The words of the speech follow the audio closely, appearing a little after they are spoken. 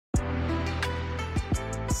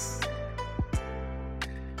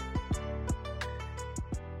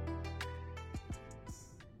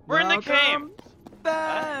We're in the cave!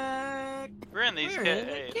 Back! We're in these We're in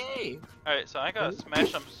the cave! Alright, so I gotta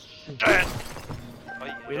smash some shit! Oh,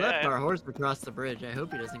 yeah. We left our horse across the bridge. I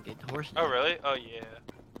hope he doesn't get horsed. Oh, really? Oh, yeah.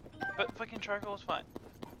 But fucking charcoal is fine.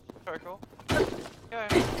 Charcoal. Yeah.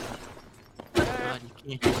 God,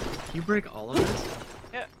 you can't. You break all of this?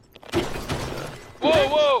 Yeah. Whoa,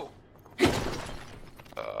 whoa!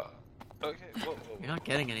 Okay, whoa, whoa. You're not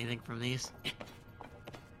getting anything from these.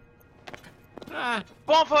 Ah!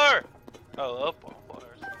 Bonfire! Oh, I love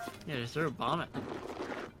bonfires. Yeah, just throw a bomb at them.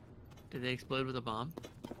 Did they explode with a bomb?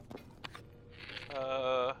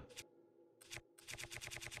 Hello?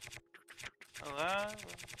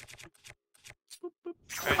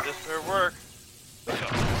 Alright, this better work.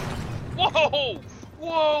 Whoa!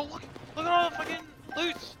 Whoa! Look at all the fucking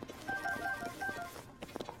loots!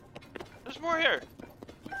 There's more here!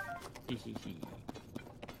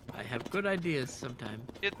 I have good ideas sometimes.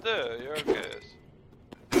 Get there, you're okay.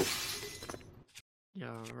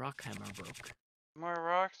 Your rock hammer broke. More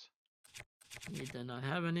rocks? You do not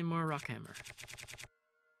have any more rock hammer.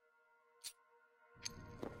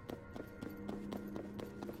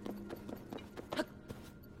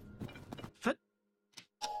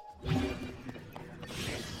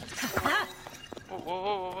 Whoa, whoa,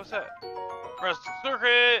 whoa, what's that? Press the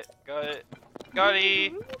circuit! Got it. Got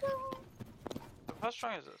it! How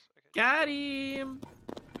strong is this? Okay. Got him!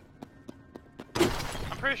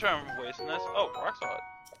 I'm pretty sure I'm wasting this. Oh, rock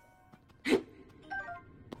solid.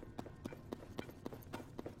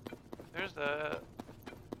 There's that.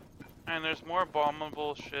 And there's more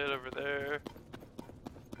bombable shit over there.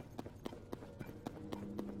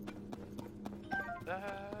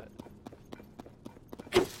 That.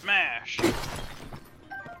 Smash!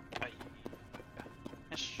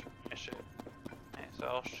 Shit. Okay, so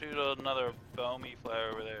I'll shoot another foamy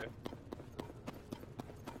flare over there.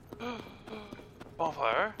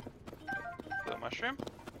 Bonfire. Blue mushroom.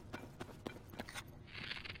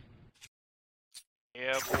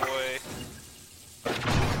 Yeah, boy.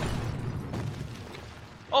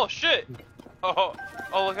 Oh shit! Oh,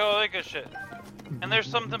 look at all that good shit. And there's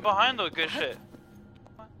something behind the good shit.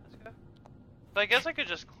 Come on, let's go. So I guess I could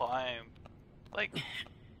just climb. Like.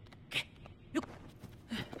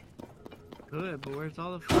 Good, but where's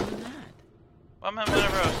all the fun in that? Well,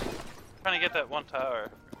 whenever I was trying to get that one tower.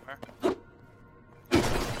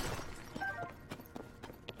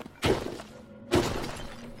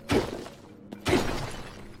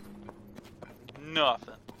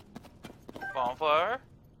 Nothing. Bonfire?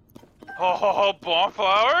 Oh,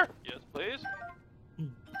 bonfire? Yes, please.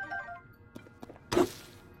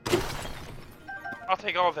 I'll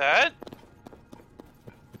take all that.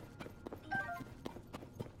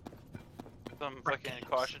 Some fucking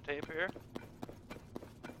caution tape here.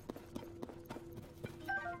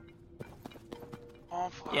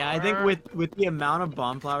 Bonfire. Yeah, I think with the amount of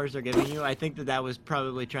bomb flowers they're giving you, I think that was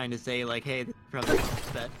probably trying to say like, hey, this is probably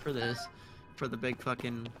bet for this, for the big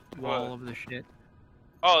fucking wall of the shit.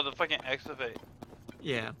 Oh, the fucking excavate.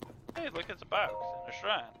 Yeah. Hey, look, it's a box in a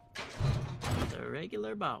shrine. The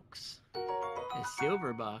regular box. A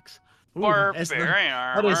silver box. Ooh, Barbarian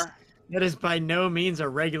armor. That is by no means a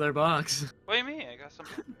regular box. What do you mean? I got some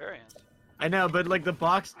barbarians. I know, but like the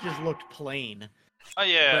box just looked plain. Oh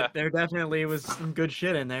yeah. But there definitely was some good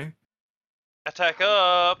shit in there. Attack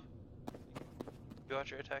up. You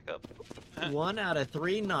want your attack up? 1 out of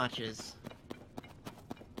 3 notches.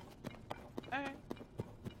 Hey.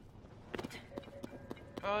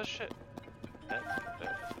 Oh shit.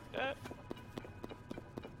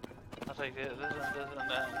 I'll take this and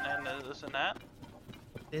this and that.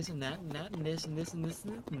 This and that and that and this and this and this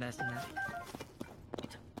and this and that.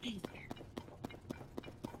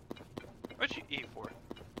 What'd you eat for?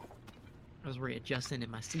 I was readjusting in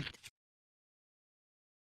my seat.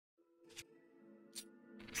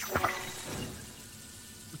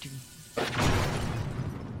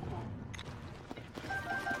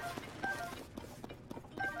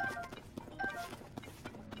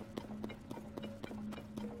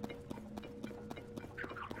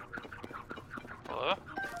 Hello?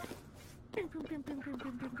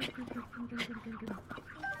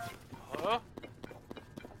 Hello?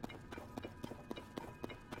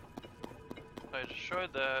 I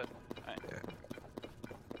destroyed that. Right.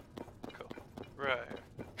 Cool. Right.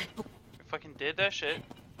 We fucking did that shit.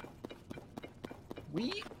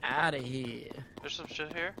 We out of here. There's some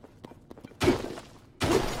shit here.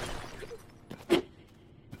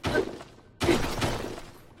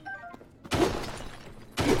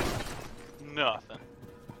 Nothing.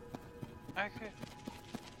 Okay.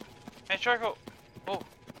 Hey, charcoal. Oh.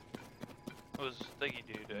 It was thingy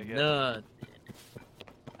dude, I guess. None.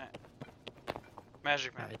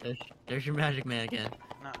 Magic man. Alright, there's your magic man again.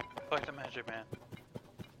 No, fuck the magic man.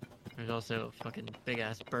 There's also a fucking big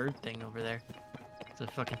ass bird thing over there. It's a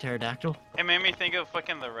fucking pterodactyl. It made me think of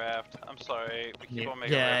fucking the raft. I'm sorry. We keep on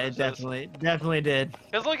making Yeah, it references. definitely did.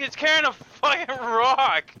 Cause look, it's carrying a fucking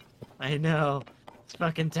rock. I know. It's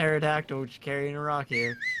fucking pterodactyl just carrying a rock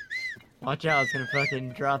here. Watch out, it's gonna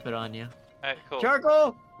fucking drop it on you. Alright, cool.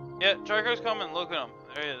 Charcoal! Yeah, Charcoal's coming. Look at him.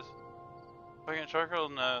 There he is. Fucking Charcoal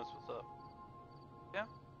knows what's up. Yeah.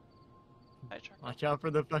 Hey, Charcoal. Watch out for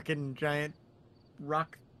the fucking giant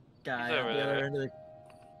rock guy He's on over the other there. end of the...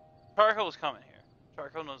 Charcoal's coming here.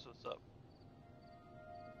 Charcoal knows what's up.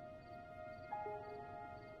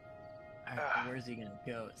 Alright, where's he gonna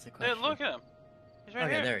go? It's the question. Dude, look at him. He's right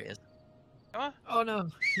Okay, here. there he is. Come on. Oh no,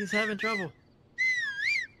 he's having trouble.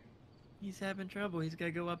 He's having trouble. He's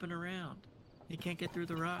gotta go up and around. He can't get through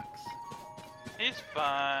the rocks. He's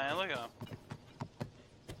fine. Look at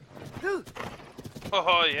him.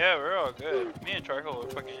 Oh yeah, we're all good. Me and Charcoal are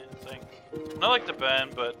fucking in sync. Not like the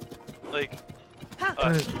band, but like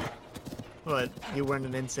us. What? You weren't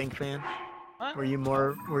an NSYNC fan? Huh? Were you more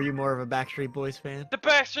of a Backstreet Boys fan? The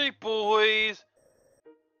Backstreet Boys.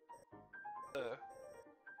 Is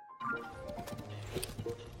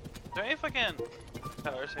there any fucking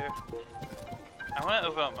towers here? I want to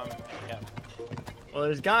open up my map. Well,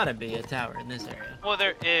 there's gotta be a tower in this area. Well,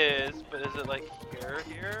 there is, but is it like here?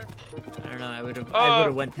 I don't know. I would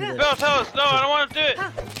have went to Bell, the. tell us. No, I don't want to do it.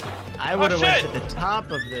 I would have shit! went to the top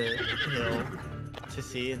of the hill to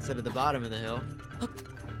see instead of the bottom of the hill.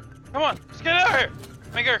 Come on, let's get out of here.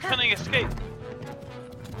 Make our cunning escape.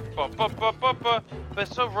 But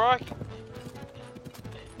it's so rocky.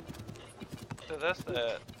 So that's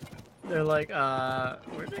that. They're like,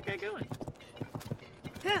 where's that guy going?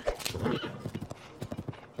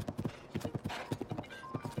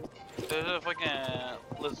 There's a fucking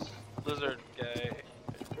lizard guy.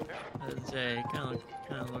 I'd say kind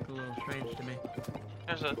of look a little strange to me.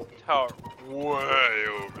 There's a tower way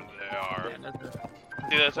over there. Yeah, that's a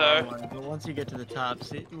See that far tower? one, but once you get to the top,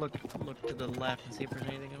 see, look to the left and see if there's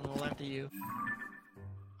anything on the left of you.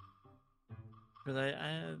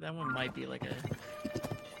 Because that one might be like a.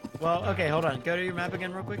 Well, okay, hold on. Go to your map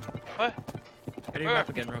again, real quick. What? Go to your Where? map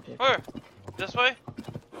again, real quick. Where? This way?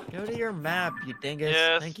 Go to your map, you dingus.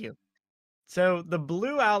 Yes. Thank you. So the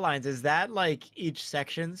blue outlines, is that like each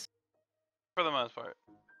sections? For the most part.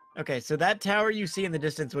 Okay, so that tower you see in the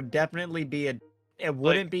distance would definitely be it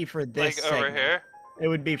wouldn't be for this Like over segment. here? It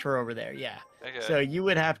would be for over there, yeah. Okay. So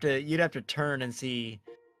you'd have to turn and see,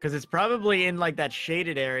 because it's probably in like that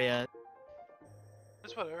shaded area.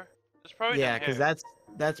 It's whatever. It's probably Yeah, down because here.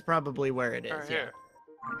 that's probably where it is. Or Yeah, here.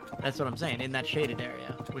 that's what I'm saying, in that shaded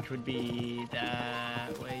area, which would be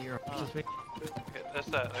that way. Your Oh. Okay, that's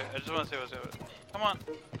that. I just want to see what's over. Come on.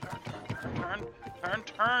 Turn.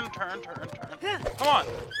 Come on.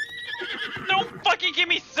 Don't fucking give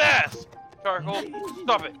me sass. Charcoal.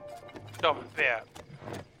 Stop it. Stop it. Bad.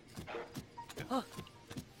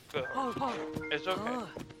 Good. It's okay.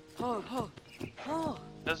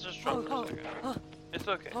 Let's just drop for a second. It's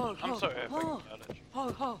okay. I'm sorry I fucking yelled at you.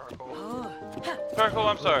 Charcoal. Charcoal,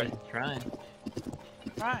 I'm sorry. Trying.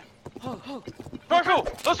 Right. Charcoal,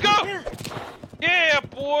 let's go! Yeah,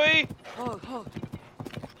 boy!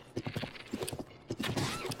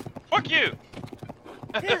 Fuck you!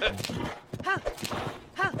 Yeah,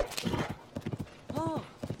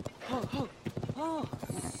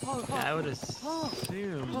 I would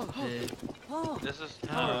assume that This is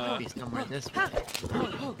tower would be somewhere this way.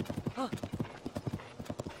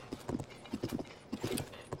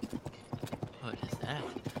 What is that?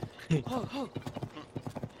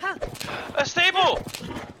 a stable!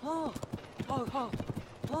 Oh,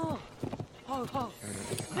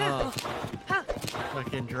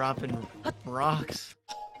 fucking dropping rocks.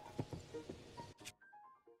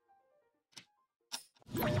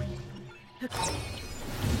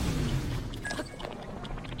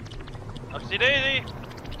 Upsy daisy!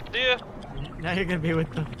 See ya! Now you're gonna be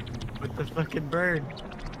with the fucking bird.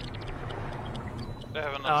 Do I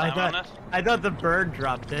have Oh, enough time on this? I thought the bird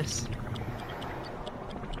dropped this.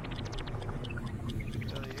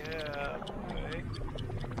 So yeah, okay.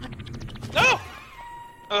 No!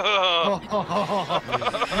 Oh,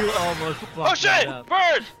 You almost fucked oh shit! that up.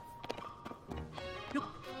 Bird!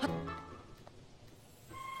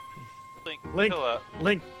 Link, chill out.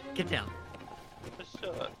 Link, get down. Just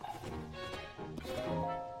chill out.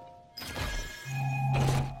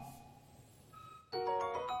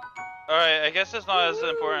 Alright, I guess it's not as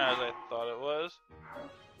important as I thought it was.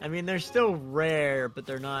 I mean, they're still rare, but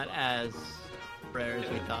they're not as rare as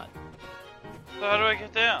we thought. So how do I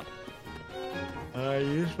get down?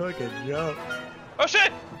 You just fucking jump. Oh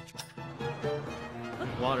shit!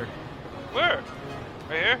 Water. Where?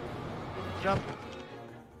 Right here? Jump.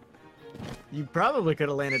 You probably could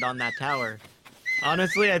have landed on that tower.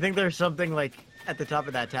 Honestly, I think there's something like at the top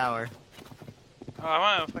of that tower. Oh, I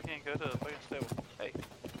wanna fucking go to the fucking stable. Hey.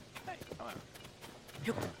 Hey, come on.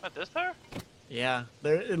 What, this tower? Yeah,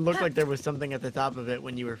 it looked like there was something at the top of it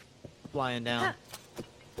when you were flying down.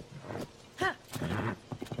 Well,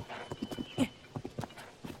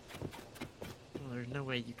 there's no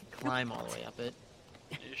way you could climb all the way up it.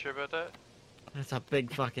 You sure about that? That's a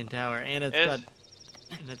big fucking tower, and it's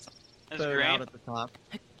It's third green? out at the top.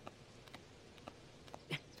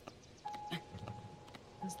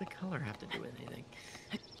 What does the color have to do with anything?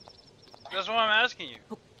 That's what I'm asking you.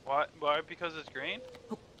 Why? Why? Because it's green?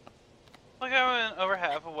 Like I went over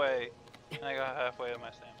halfway, and I got halfway of my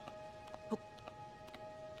stamina.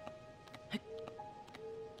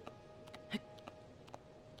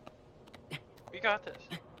 We got this.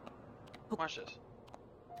 Watch this.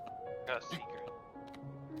 Got a secret.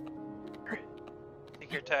 Great.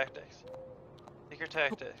 Secret tactics. Secret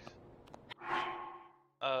tactics.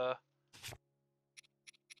 Yeah,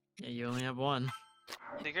 you only have one.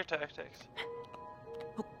 Secret tactics.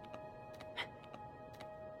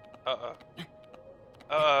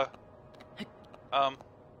 Uh-oh.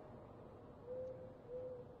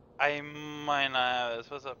 I might not have this.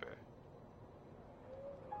 What's up here?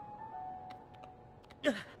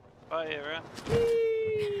 Bye, everyone.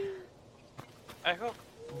 Alright, cool.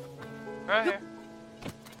 Right here.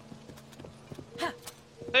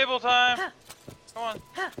 Table time! Come on.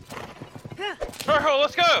 Circle,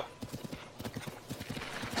 let's go!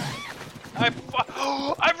 I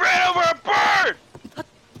ran over a bird!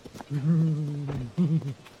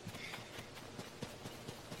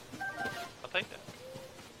 I'll take that.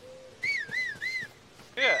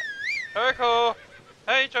 Yeah. Charcoal!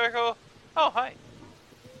 Hey, Charcoal! Oh, hi.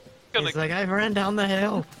 It's like I ran down the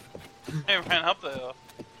hill. I ran up the hill.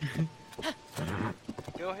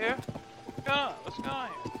 Go here? What's going on? What's going on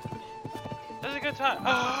here? This is a good time.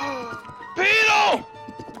 Beetle!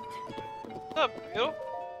 What's up, Beetle?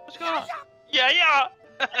 What's going on? Yeah!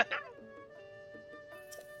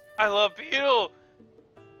 I love Beetle!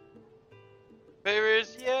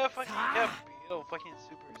 Favorites? Yeah, fucking yeah, Beetle. Fucking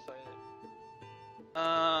super excited.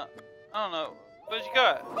 I don't know. What you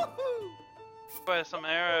got? Buy some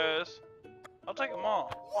arrows. I'll take them all.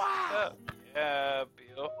 Yeah,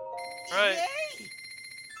 Beetle. Right.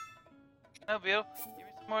 No, Beetle. Give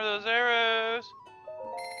me some more of those arrows.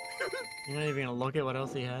 You're not even gonna look at what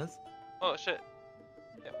else he has? Oh, shit.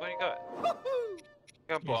 Yeah, what do you got? You got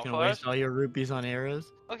You're just gonna bonfires? waste all your rupees on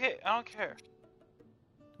arrows? Okay, I don't care.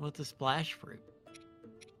 What's a splash fruit?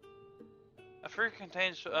 A fruit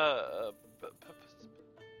contains,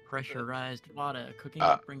 Pressurized water. Cooking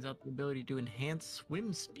it brings out the ability to enhance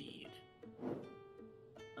swim speed.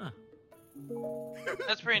 Huh.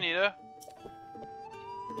 That's pretty neato.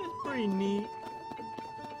 It's pretty neat.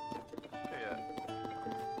 Yeah.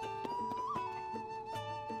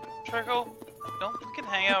 Trickle, don't fucking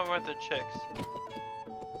hang out with the chicks.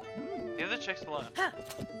 Leave the chicks alone.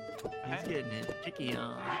 He's getting his chicky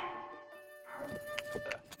on.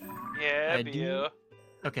 Yeah, I do- Beetle.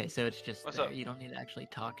 Okay, so it's just What's there. up? You don't need to actually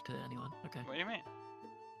talk to anyone. Okay. What do you mean?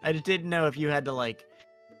 I just didn't know if you had to like.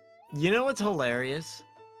 You know what's hilarious?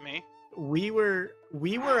 Me? We were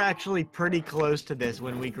actually pretty close to this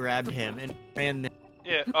when we grabbed him and ran.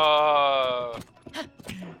 Yeah, well,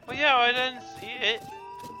 yeah, I didn't see it.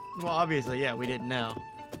 Well, obviously, yeah, we didn't know.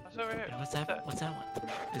 What's over here? What's that? What's that one?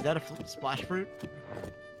 Is that a splash fruit?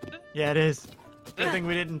 Yeah, it is. Good thing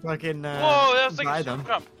we didn't fucking Whoa, that's like buy a them.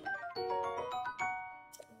 super jump.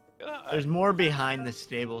 God. There's more behind the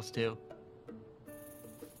stables too.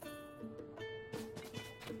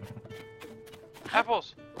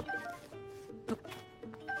 Apples.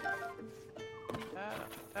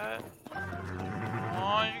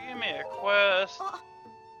 Oh, you give me a quest.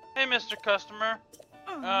 Hey, Mr. Customer.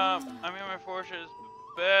 I'm in my fortress.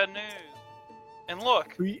 Bad news. And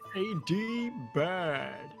look. B-A-D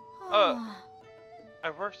bad. I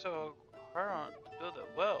worked so hard on to build it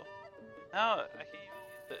well. Now I can't even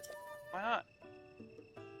use it. Why not?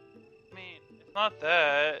 I mean, it's not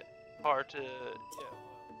that hard to,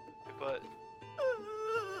 but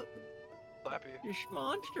slap you. This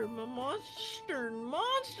monster, monster.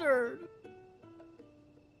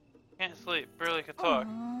 Can't sleep, barely could talk.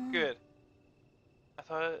 Good. I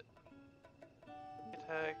thought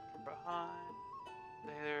attack from behind.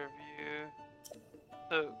 Later view.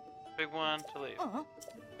 So big one to leave.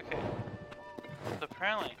 Okay. So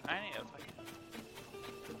apparently I need a fucking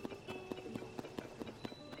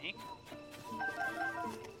sneak.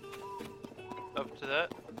 up to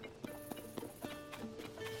that.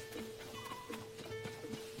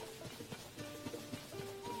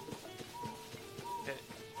 Okay,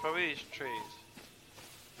 probably these trees.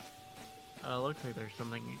 Looks like there's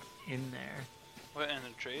something in there. What, in the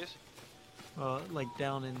trees? Well, like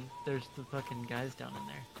down in, there's the fucking guys down in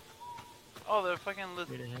there. Oh, they're fucking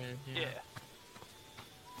Straight ahead, yeah.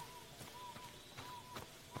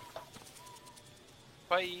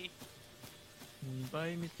 Bye.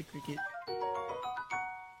 Bye, Mr. Cricket.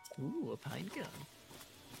 Ooh, a pine cone.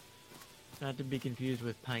 Not to be confused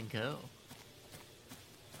with pine co.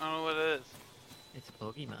 I don't know what it is. It's a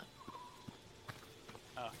Pokemon.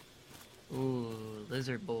 Oh. Ooh,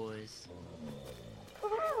 lizard boys. Whoa,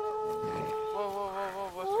 whoa, whoa, whoa,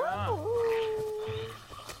 what's going on?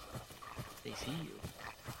 They see you.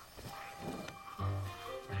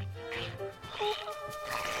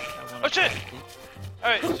 Oh shit!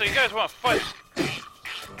 Alright, so you guys want to fight?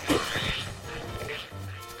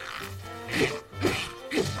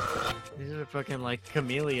 These are fucking like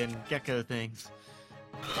chameleon gecko things.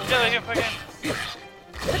 Yeah, they can fucking...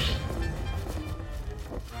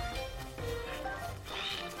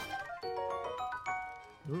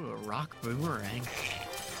 Ooh, a rock boomerang.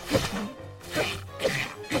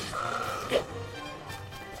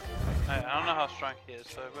 I don't know how strong he is,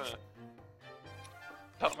 so I'm gonna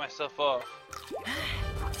top myself off.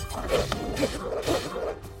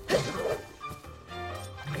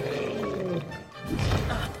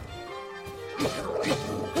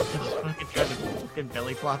 Just fucking trying to fucking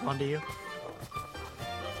belly flop onto you.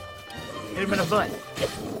 Hit him in the butt.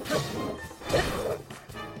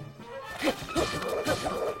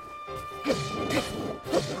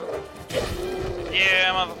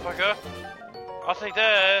 Yeah, motherfucker. I'll take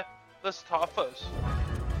that. Lizalfos.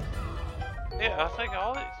 Yeah, I'll take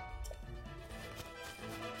all these.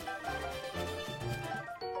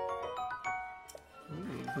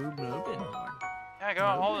 Ooh, boob moving horn. Yeah, I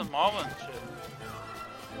got all the marble and shit.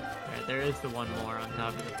 Alright, there is the one more on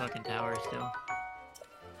top of the fucking tower still.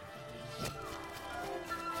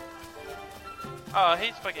 Oh,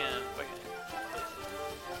 he's fucking.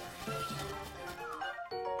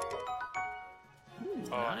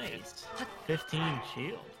 Ooh, Oh, nice. 15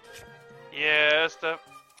 shield. Yeah, that's the.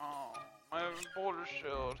 Oh, my border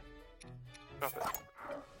shield. Drop it.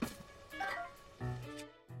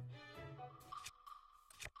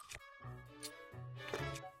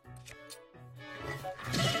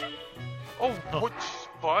 Oh, what the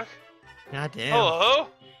fuck? God damn. Hello?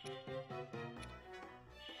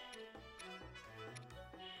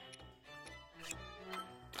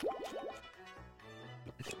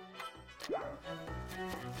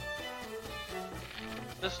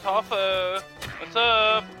 This Toffo, what's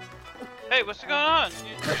up? Hey, what's going on?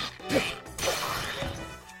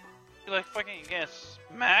 You like fucking getting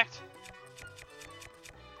smacked?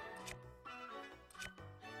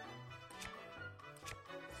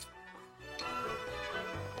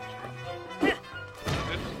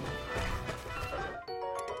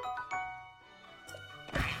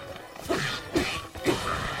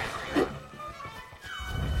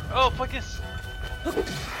 Oh, fucking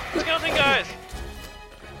skeleton guys!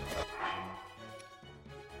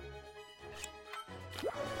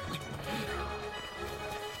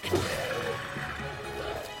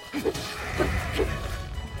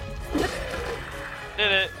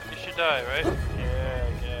 Did it? You should die, right? Yeah,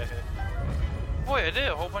 yeah. Boy, I did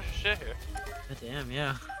a whole bunch of shit here. God damn,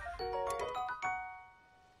 yeah.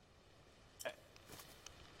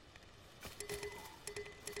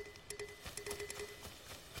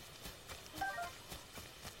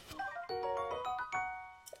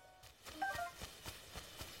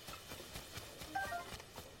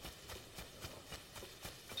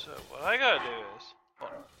 So what I gotta do is,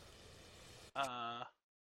 hold on.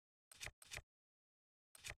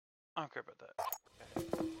 I don't care about that.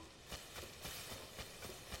 Okay.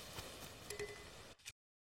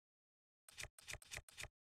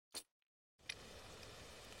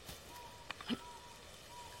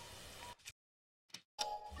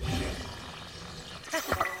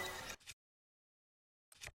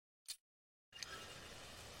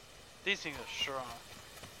 These things are strong,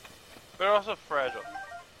 but they're also fragile.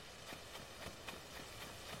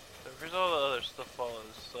 So here's all the other stuff follows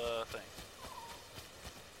thing.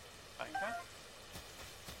 Okay.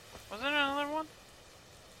 Was there another one?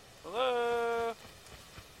 Hello?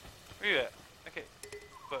 Where you at? Okay.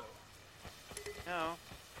 Whoa. No.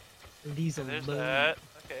 These are There's low. that.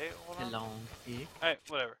 Okay, hold on. Long dick. Alright,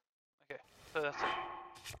 whatever. Okay, so that's it.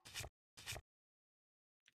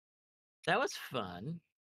 That was fun.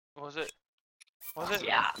 Was it? Was it?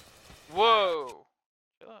 Yeah. Whoa!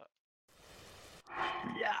 Chill out.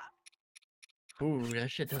 Yeah. Ooh, that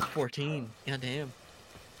shit does 14. Goddamn.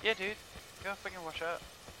 Yeah, dude. You gotta fucking watch out.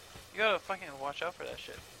 You gotta fucking watch out for that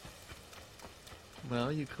shit.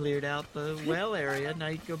 Well, you cleared out the well area. Now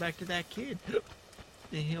you can go back to that kid.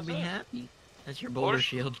 And he'll be happy. That's your boulder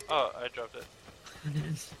shield. Oh, I dropped it.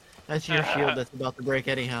 That's your shield that's about to break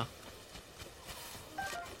anyhow.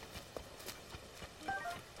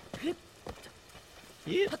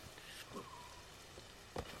 Yep.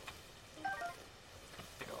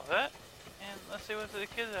 Take all that, and let's see what the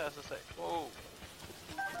kid has to say. Whoa.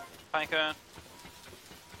 Pinecone.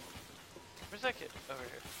 Where's that kid? Over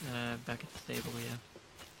here. Back at the stable, yeah.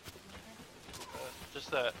 Just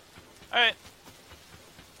that. Alright.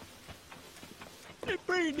 It's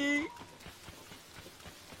pretty neat.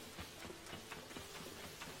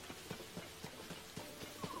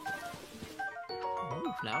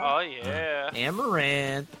 Ooh, flower. Oh, yeah.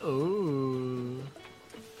 Amaranth. Ooh.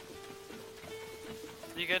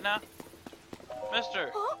 You good now?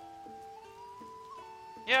 Mister?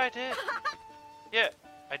 Yeah, I did. Yeah,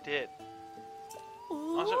 I did.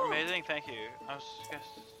 Monster amazing, thank you. I was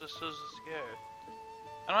just so scared.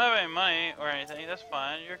 I don't have any money or anything, that's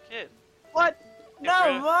fine, you're a kid. What?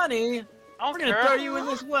 No money? I don't We're gonna care. throw you in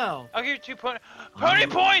this well. I'll give you 2 pony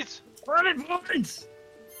points! 100 points!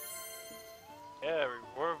 Yeah,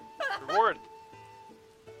 reward.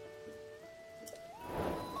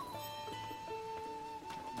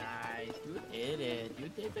 Nice, you did it. You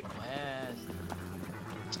did the quest.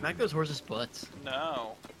 Smack those horses' butts.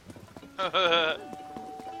 No. I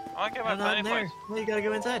want to get my No, not pony in there. points. No, you gotta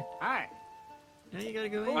go inside. Hi. No, you gotta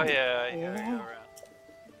go in. Oh yeah, you gotta go around.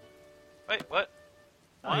 Wait, what?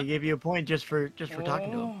 Oh, he gave you a point just for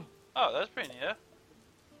talking to him. Oh, that's pretty neat. Yeah?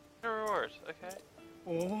 The rewards, okay.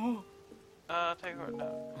 Oh. Take a reward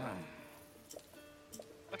now.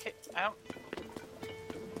 Okay, I don't.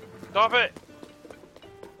 Stop it!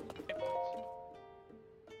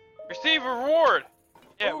 Receive reward!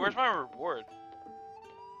 Yeah, where's my reward?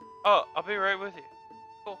 Oh, I'll be right with you.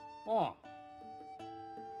 Cool. Oh.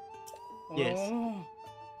 Yes. Oh.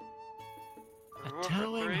 A Reward for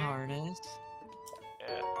towing 3. harness.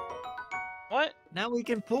 Yeah. What? Now we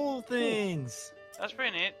can pull things. That's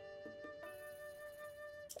pretty neat.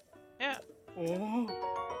 Yeah. Oh.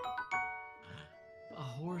 A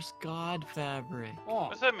horse god fabric. Oh.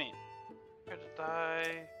 What's that mean? You're gonna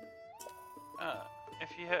die. If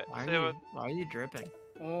you hit. Why Say what? are you dripping?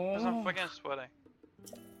 Because I'm fucking sweating.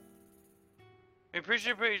 We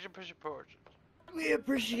appreciate your support. We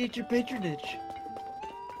appreciate your patronage.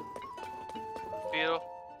 Beetle.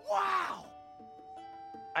 Wow!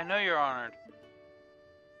 I know you're honored.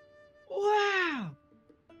 Wow!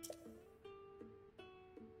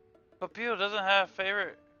 But Beetle doesn't have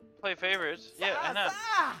play favorites. Yeah, I know.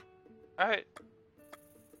 Alright.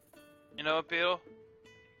 You know what, Beetle?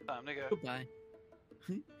 Time to go. Goodbye.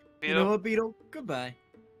 Beetle. You know what, Beetle? Goodbye.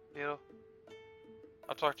 Beetle.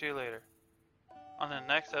 I'll talk to you later. On the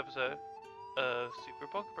next episode of Super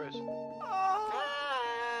Bonker Bros. Bye!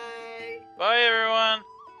 Bye, everyone!